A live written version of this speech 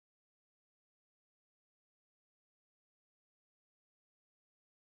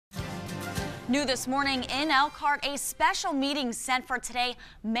New this morning in Elkhart, a special meeting set for today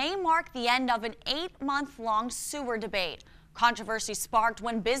may mark the end of an 8-month-long sewer debate. Controversy sparked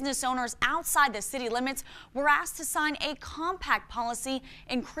when business owners outside the city limits were asked to sign a compact policy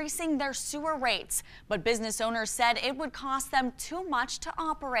increasing their sewer rates. But business owners said it would cost them too much to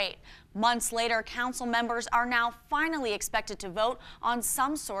operate. Months later, council members are now finally expected to vote on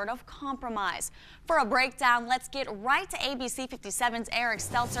some sort of compromise. For a breakdown, let's get right to ABC 57's Eric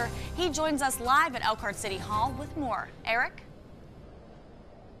Stelzer. He joins us live at Elkhart City Hall with more. Eric?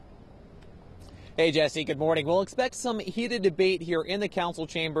 Hey Jesse, good morning. We'll expect some heated debate here in the council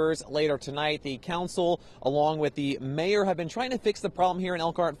chambers later tonight. The council, along with the mayor, have been trying to fix the problem here in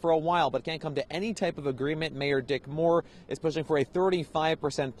Elkhart for a while, but can't come to any type of agreement. Mayor Dick Moore is pushing for a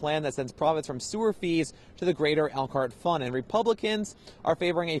 35% plan that sends profits from sewer fees to the Greater Elkhart Fund, and Republicans are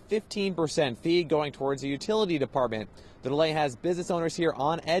favoring a 15% fee going towards the utility department. The delay has business owners here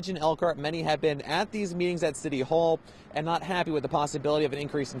on edge in Elkhart. Many have been at these meetings at City Hall and not happy with the possibility of an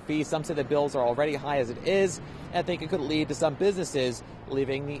increase in fees. Some say the bills are already high as it is and think it could lead to some businesses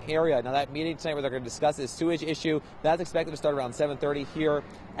leaving the area. Now, that meeting tonight where they're going to discuss this sewage issue, that's expected to start around 7:30 here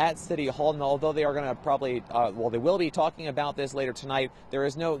at City Hall. And although they are going to probably, they will be talking about this later tonight, there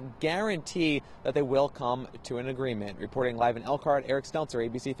is no guarantee that they will come to an agreement. Reporting live in Elkhart, Eric Stelzer,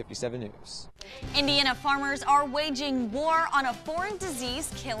 ABC 57 News. Indiana farmers are waging war on a foreign disease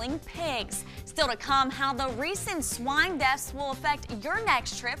killing pigs. Still to come, how the recent swine deaths will affect your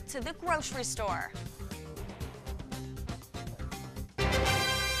next trip to the grocery store.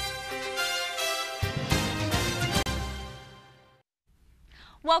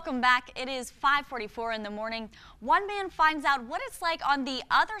 Welcome back. It is 5:44 in the morning. One man finds out what it's like on the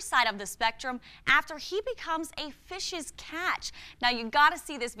other side of the spectrum after he becomes a fish's catch. Now, you got to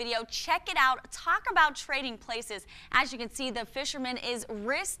see this video. Check it out. Talk about trading places. As you can see, the fisherman is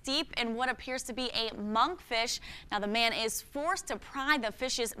wrist deep in what appears to be a monkfish. Now, the man is forced to pry the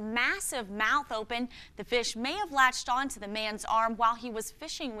fish's massive mouth open. The fish may have latched onto the man's arm while he was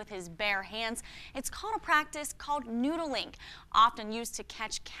fishing with his bare hands. It's called a practice called noodling, often used to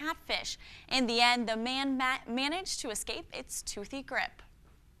catch catfish. In the end, the man managed to escape its toothy grip.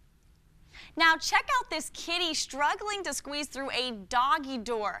 Now, check out this kitty struggling to squeeze through a doggy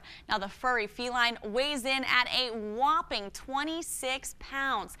door. Now, the furry feline weighs in at a whopping 26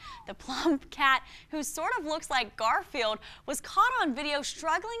 pounds. The plump cat, who sort of looks like Garfield, was caught on video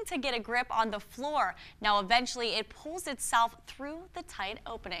struggling to get a grip on the floor. Now, eventually, it pulls itself through the tight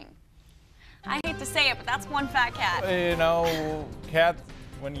opening. I hate to say it, but that's one fat cat. You know, cats,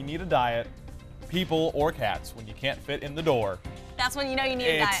 when you need a diet, people or cats, when you can't fit in the door. That's when you know you need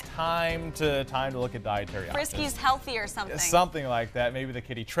a diet. It's time to look at dietary options. Frisky's healthy or something. Something like that. Maybe the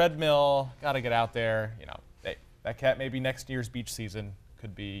kitty treadmill. Got to get out there. You know, that cat maybe next year's beach season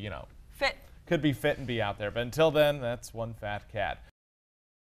could be, fit. Could be fit and be out there. But until then, that's one fat cat.